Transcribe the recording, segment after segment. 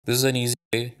This is an easy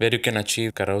way where you can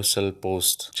achieve carousel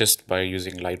post just by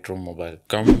using Lightroom mobile.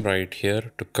 Come right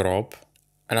here to crop,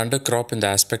 and under crop in the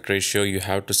aspect ratio you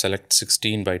have to select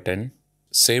 16:10.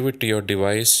 Save it to your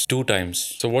device 2 times.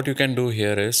 So what you can do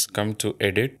here is come to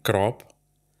edit, crop,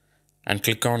 and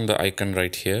click on the icon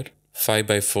right here,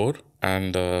 5:4,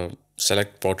 and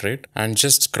select portrait, and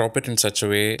just crop it in such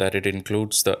a way that it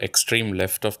includes the extreme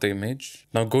left of the image.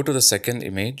 Now go to the second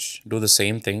image, do the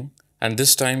same thing, and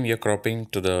this time you're cropping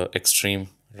to the extreme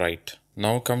right.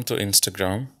 Now come to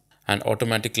Instagram, and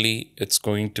automatically it's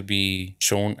going to be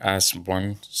shown as one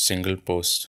single post.